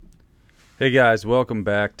Hey guys, welcome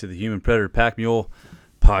back to the Human Predator Pack Mule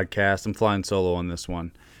podcast. I'm flying solo on this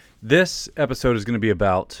one. This episode is going to be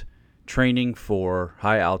about training for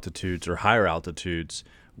high altitudes or higher altitudes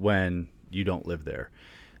when you don't live there.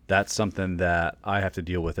 That's something that I have to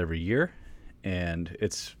deal with every year, and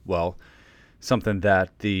it's, something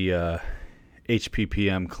that the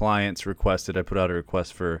HPPM clients requested. I put out a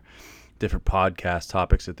request for different podcast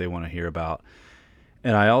topics that they want to hear about.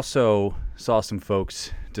 And I also saw some folks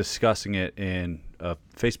discussing it in a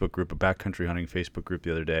Facebook group, a backcountry hunting Facebook group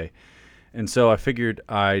the other day. And so I figured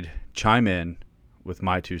I'd chime in with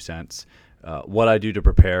my 2 cents, what I do to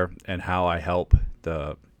prepare and how I help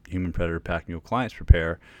the Human Predator Pack Mule clients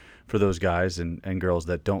prepare for those guys and girls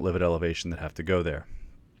that don't live at elevation that have to go there.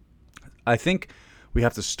 I think we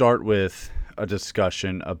have to start with a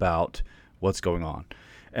discussion about what's going on.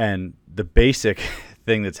 And the basic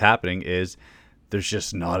thing that's happening is there's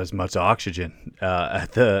just not as much oxygen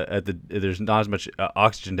there's not as much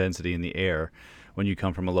oxygen density in the air when you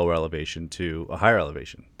come from a lower elevation to a higher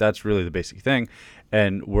elevation. That's really the basic thing,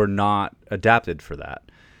 and we're not adapted for that.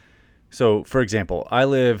 So, for example, I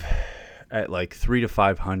live at like 300 to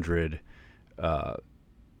 500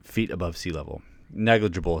 feet above sea level.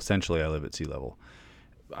 Negligible, essentially, I live at sea level.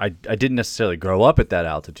 I didn't necessarily grow up at that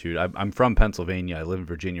altitude. I'm from Pennsylvania. I live in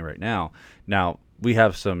Virginia right now. Now, we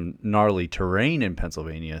have some gnarly terrain in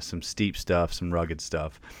Pennsylvania, some steep stuff, some rugged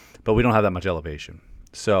stuff, but we don't have that much elevation.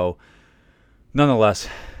 So, nonetheless,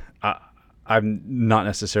 I'm not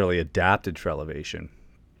necessarily adapted for elevation.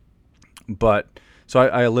 But, so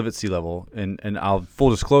I live at sea level, and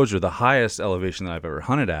full disclosure, the highest elevation that I've ever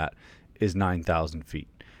hunted at is 9,000 feet.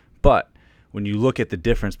 But when you look at the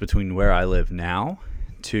difference between where I live now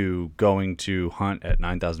to going to hunt at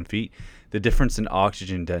 9,000 feet, the difference in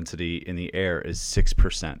oxygen density in the air is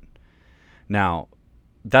 6%. Now,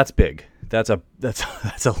 that's big. That's a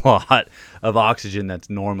lot of oxygen that's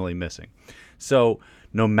normally missing. So,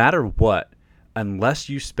 no matter what, unless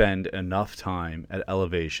you spend enough time at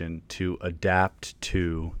elevation to adapt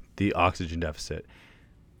to the oxygen deficit,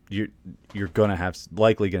 you're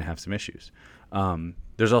likely gonna have some issues.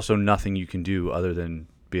 There's also nothing you can do other than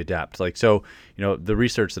be adapt. The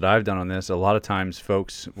research that I've done on this, a lot of times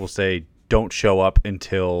folks will say, don't show up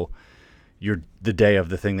until the day of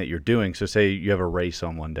the thing that you're doing. So say you have a race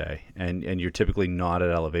on one day and you're typically not at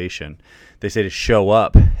elevation. They say to show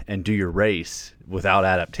up and do your race without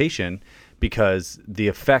adaptation because the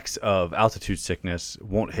effects of altitude sickness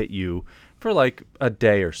won't hit you for like a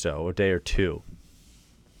day or so, a day or two.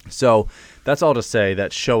 So that's all to say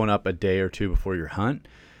that showing up a day or two before your hunt,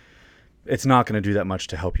 it's not going to do that much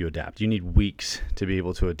to help you adapt. You need weeks to be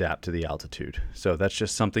able to adapt to the altitude. So that's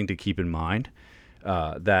just something to keep in mind,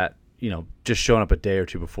 that, just showing up a day or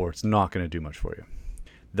two before, it's not going to do much for you.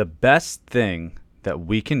 The best thing that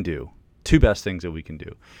we can do, 2 best things that we can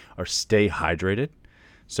do, are stay hydrated.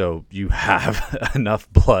 So you have enough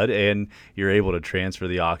blood and you're able to transfer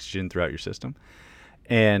the oxygen throughout your system,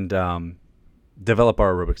 and develop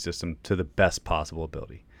our aerobic system to the best possible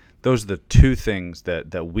ability. Those are the 2 things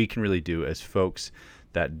that we can really do as folks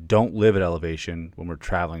that don't live at elevation when we're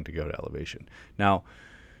traveling to go to elevation. Now,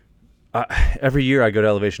 every year I go to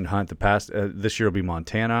elevation hunt. This year will be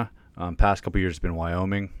Montana. Past couple years it's been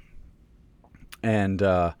Wyoming. And,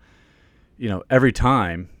 every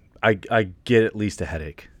time I get at least a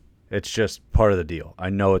headache. It's just part of the deal.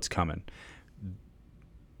 I know it's coming.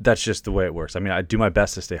 That's just the way it works. I mean, I do my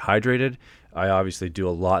best to stay hydrated. I obviously do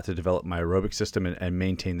a lot to develop my aerobic system and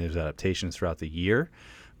maintain those adaptations throughout the year.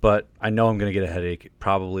 But I know I'm going to get a headache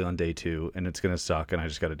probably on day 2, and it's going to suck, and I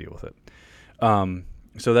just got to deal with it.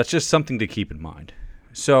 So that's just something to keep in mind.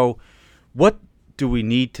 So what do we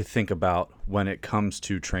need to think about when it comes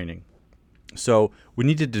to training? So we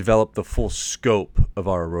need to develop the full scope of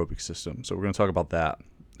our aerobic system. So we're going to talk about that.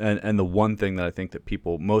 And the one thing that I think that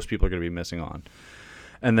most people are going to be missing on.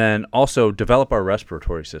 And then also develop our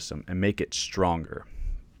respiratory system and make it stronger.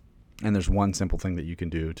 And there's one simple thing that you can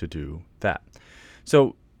do to do that.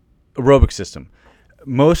 So aerobic system.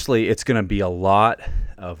 Mostly it's going to be a lot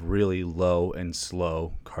of really low and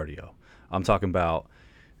slow cardio. I'm talking about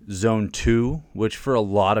zone 2, which for a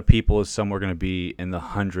lot of people is somewhere going to be in the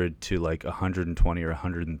 100 to like 120 or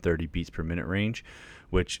 130 beats per minute range,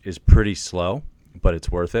 which is pretty slow, but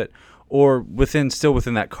it's worth it. Or still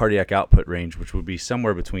within that cardiac output range, which would be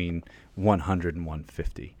somewhere between 100 and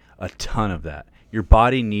 150. A ton of that. Your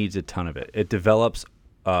body needs a ton of it. It develops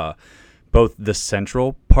both the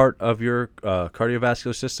central part of your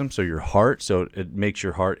cardiovascular system, so your heart, so it makes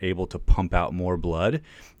your heart able to pump out more blood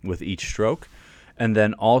with each stroke. And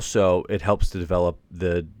then also it helps to develop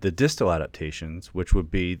the distal adaptations, which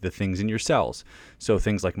would be the things in your cells. So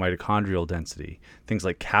things like mitochondrial density, things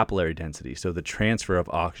like capillary density. So the transfer of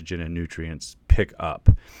oxygen and nutrients pick up.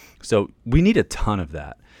 So we need a ton of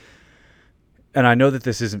that. And I know that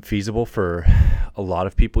this isn't feasible for a lot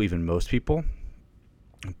of people, even most people.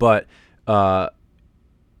 But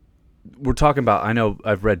we're talking about, I know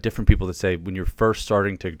I've read different people that say when you're first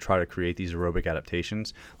starting to try to create these aerobic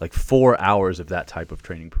adaptations, like 4 hours of that type of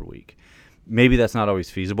training per week. Maybe that's not always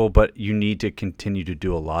feasible, but you need to continue to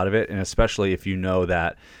do a lot of it. And especially if you know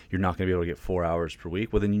that you're not going to be able to get 4 hours per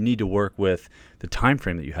week, well, then you need to work with the time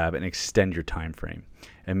frame that you have and extend your time frame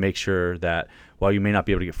and make sure that while you may not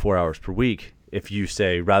be able to get 4 hours per week, if you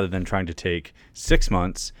say rather than trying to take 6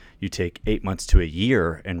 months, you take 8 months to a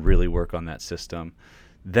year and really work on that system,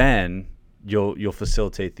 then you'll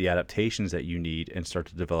facilitate the adaptations that you need and start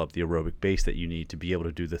to develop the aerobic base that you need to be able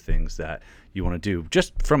to do the things that you want to do.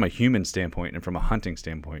 Just from a human standpoint and from a hunting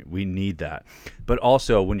standpoint, we need that. But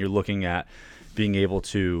also when you're looking at being able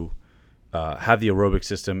to have the aerobic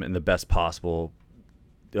system in the best possible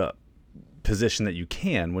position that you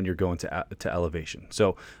can when you're going to elevation.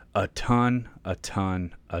 So a ton of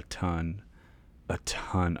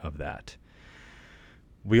that.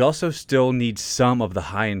 We also still need some of the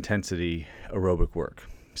high intensity aerobic work.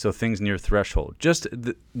 So things near threshold.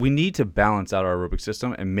 We need to balance out our aerobic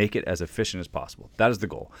system and make it as efficient as possible. That is the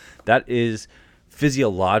goal. That is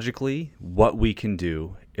physiologically what we can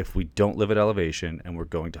do if we don't live at elevation and we're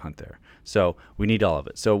going to hunt there. So we need all of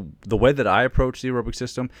it. So the way that I approach the aerobic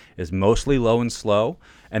system is mostly low and slow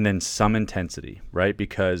and then some intensity, right?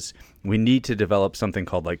 Because we need to develop something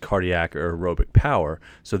called like cardiac or aerobic power.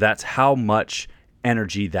 So that's how much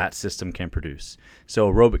energy that system can produce.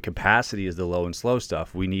 So aerobic capacity is the low and slow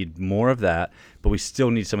stuff. We need more of that, but we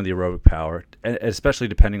still need some of the aerobic power, especially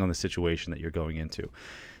depending on the situation that you're going into.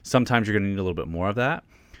 Sometimes you're going to need a little bit more of that.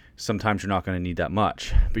 Sometimes you're not going to need that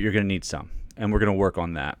much, but you're going to need some. And we're going to work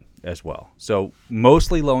on that as well. So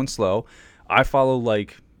mostly low and slow. I follow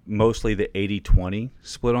like mostly the 80-20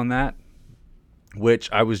 split on that,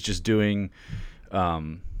 which I was just doing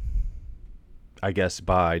I guess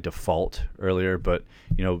by default earlier, but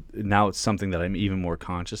now it's something that I'm even more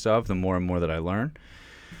conscious of the more and more that I learn.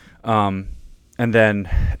 And then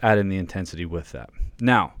add in the intensity with that.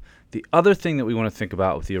 Now, the other thing that we want to think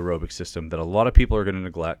about with the aerobic system that a lot of people are going to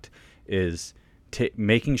neglect is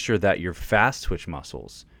making sure that your fast twitch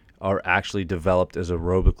muscles are actually developed as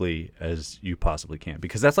aerobically as you possibly can,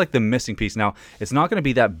 because that's like the missing piece. Now, it's not going to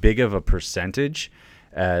be that big of a percentage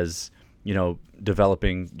as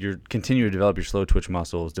continue to develop your slow twitch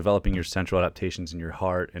muscles, developing your central adaptations in your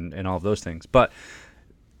heart and all of those things. But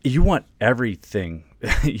you want everything.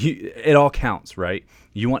 It all counts, right?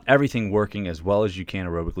 You want everything working as well as you can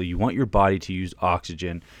aerobically. You want your body to use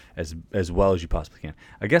oxygen as well as you possibly can.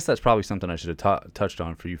 I guess that's probably something I should have touched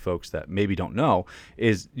on for you folks that maybe don't know,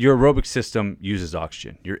 is your aerobic system uses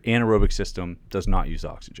oxygen. Your anaerobic system does not use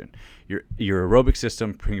oxygen. Your aerobic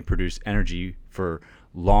system can produce energy for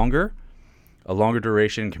a longer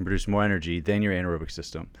duration, can produce more energy than your anaerobic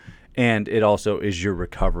system. And it also is your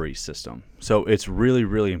recovery system. So it's really,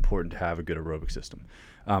 really important to have a good aerobic system.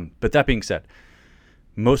 But that being said,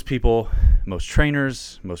 most people, most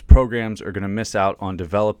trainers, most programs are going to miss out on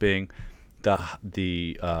developing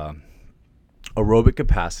the aerobic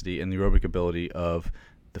capacity and the aerobic ability of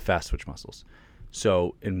the fast twitch muscles.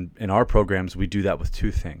 So in our programs, we do that with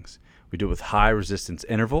two things. We do it with high resistance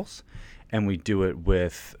intervals, and we do it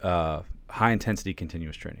with high intensity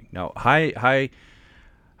continuous training. Now, high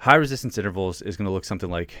resistance intervals is going to look something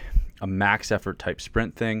like a max effort type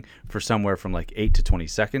sprint thing for somewhere from like 8 to 20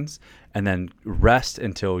 seconds, and then rest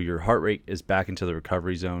until your heart rate is back into the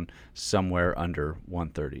recovery zone somewhere under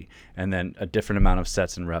 130, and then a different amount of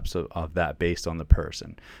sets and reps of that based on the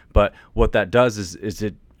person. But what that does is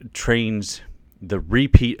it trains the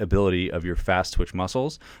repeat ability of your fast twitch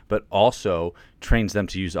muscles, but also trains them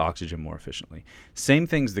to use oxygen more efficiently. Same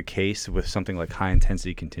thing's the case with something like high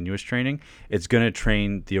intensity continuous training. It's going to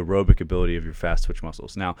train the aerobic ability of your fast twitch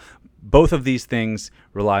muscles. Now, both of these things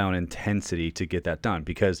rely on intensity to get that done,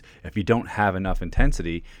 because if you don't have enough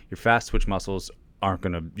intensity, your fast twitch muscles you're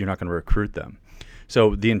not going to recruit them.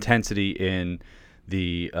 So the intensity in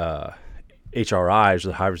the HRIs, or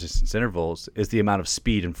the high resistance intervals, is the amount of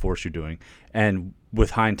speed and force you're doing. And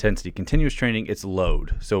with high intensity continuous training, it's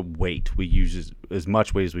load. So weight. We use as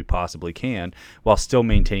much weight as we possibly can while still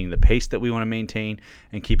maintaining the pace that we want to maintain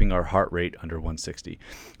and keeping our heart rate under 160.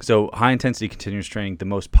 So high intensity continuous training, the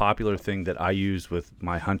most popular thing that I use with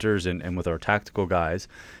my hunters and with our tactical guys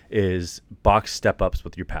is box step ups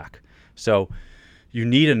with your pack. So you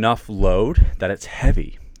need enough load that it's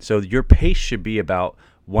heavy. So your pace should be about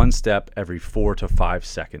 1 step every 4 to 5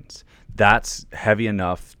 seconds. That's heavy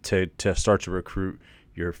enough to start to recruit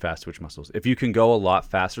your fast twitch muscles. If you can go a lot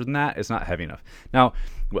faster than that, it's not heavy enough. Now,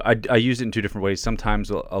 I use it in 2 different ways. Sometimes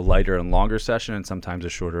a lighter and longer session, and sometimes a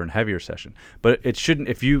shorter and heavier session. But it shouldn't,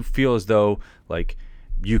 if you feel as though like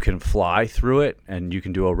you can fly through it and you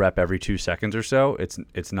can do a rep every 2 seconds or so,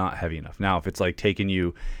 it's not heavy enough. Now, if it's like taking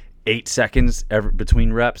you 8 seconds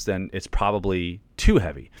between reps, then it's probably too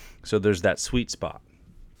heavy. So there's that sweet spot.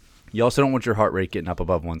 You also don't want your heart rate getting up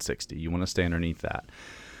above 160. You want to stay underneath that.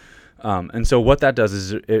 And so what that does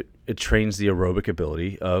is it trains the aerobic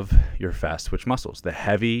ability of your fast twitch muscles. The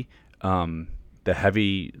heavy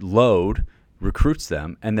load recruits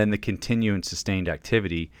them, and then the continued and sustained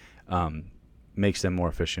activity makes them more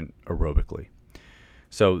efficient aerobically.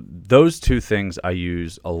 So those 2 things I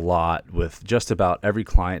use a lot with just about every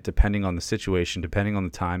client, depending on the situation, depending on the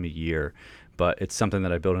time of year. But it's something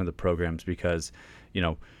that I build into the programs because,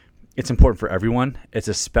 it's important for everyone. It's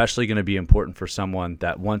especially going to be important for someone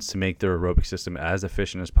that wants to make their aerobic system as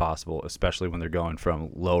efficient as possible, especially when they're going from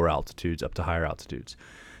lower altitudes up to higher altitudes.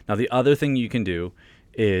 Now, the other thing you can do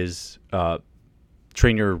is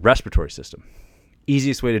train your respiratory system.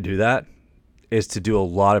 Easiest way to do that is to do a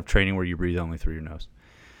lot of training where you breathe only through your nose.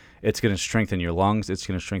 It's going to strengthen your lungs. It's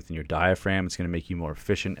going to strengthen your diaphragm. It's going to make you more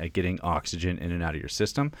efficient at getting oxygen in and out of your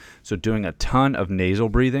system. So doing a ton of nasal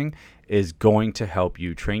breathing is going to help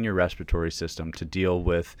you train your respiratory system to deal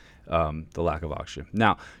with the lack of oxygen.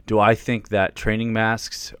 Now, do I think that training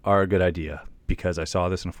masks are a good idea? Because I saw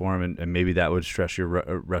this in a forum, and maybe that would stress your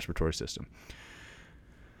respiratory system.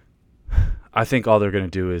 I think all they're going to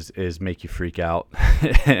do is make you freak out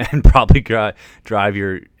and probably drive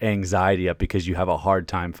your anxiety up because you have a hard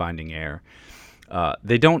time finding air.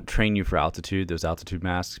 They don't train you for altitude, those altitude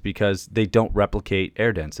masks, because they don't replicate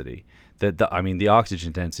air density. The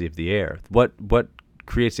oxygen density of the air. What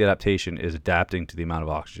creates the adaptation is adapting to the amount of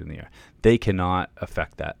oxygen in the air. They cannot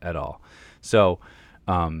affect that at all. So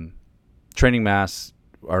training masks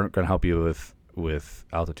aren't going to help you with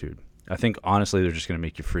altitude. I think, honestly, they're just going to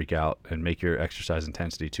make you freak out and make your exercise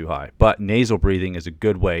intensity too high. But nasal breathing is a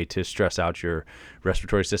good way to stress out your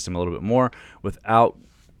respiratory system a little bit more without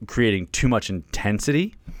creating too much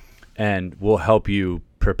intensity, and will help you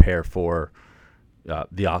prepare for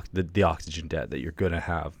the oxygen debt that you're going to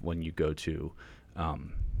have when you go to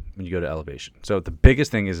elevation. So the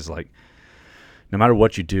biggest thing is like, no matter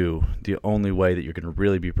what you do, the only way that you're going to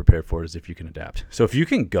really be prepared for it is if you can adapt. So if you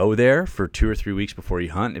can go there for 2 or 3 weeks before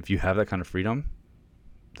you hunt, if you have that kind of freedom,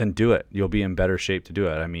 then do it. You'll be in better shape to do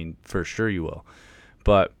it. I mean, for sure you will.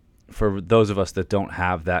 But for those of us that don't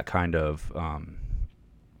have that kind of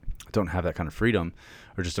freedom,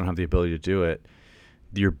 or just don't have the ability to do it,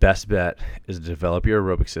 your best bet is to develop your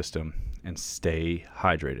aerobic system and stay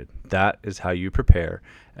hydrated. That is how you prepare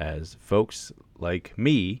as folks like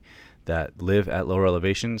me that live at lower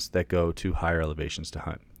elevations that go to higher elevations to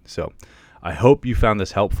hunt. So I hope you found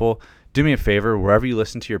this helpful. Do me a favor, wherever you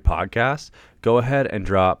listen to your podcast, go ahead and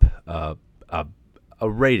drop a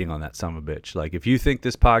rating on that son of a bitch. Like, if you think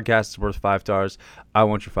this podcast is worth 5 stars, I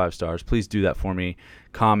want your 5 stars. Please do that for me.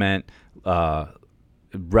 Comment,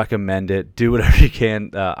 recommend it, do whatever you can.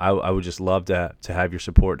 I would just love to have your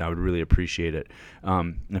support, and I would really appreciate it.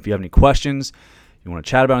 And if you have any questions, you want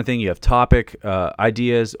to chat about anything, you have topic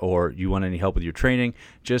ideas, or you want any help with your training,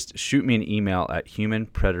 just shoot me an email at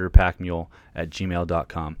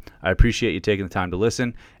humanpredatorpackmule@gmail.com. I appreciate you taking the time to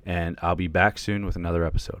listen, and I'll be back soon with another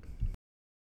episode.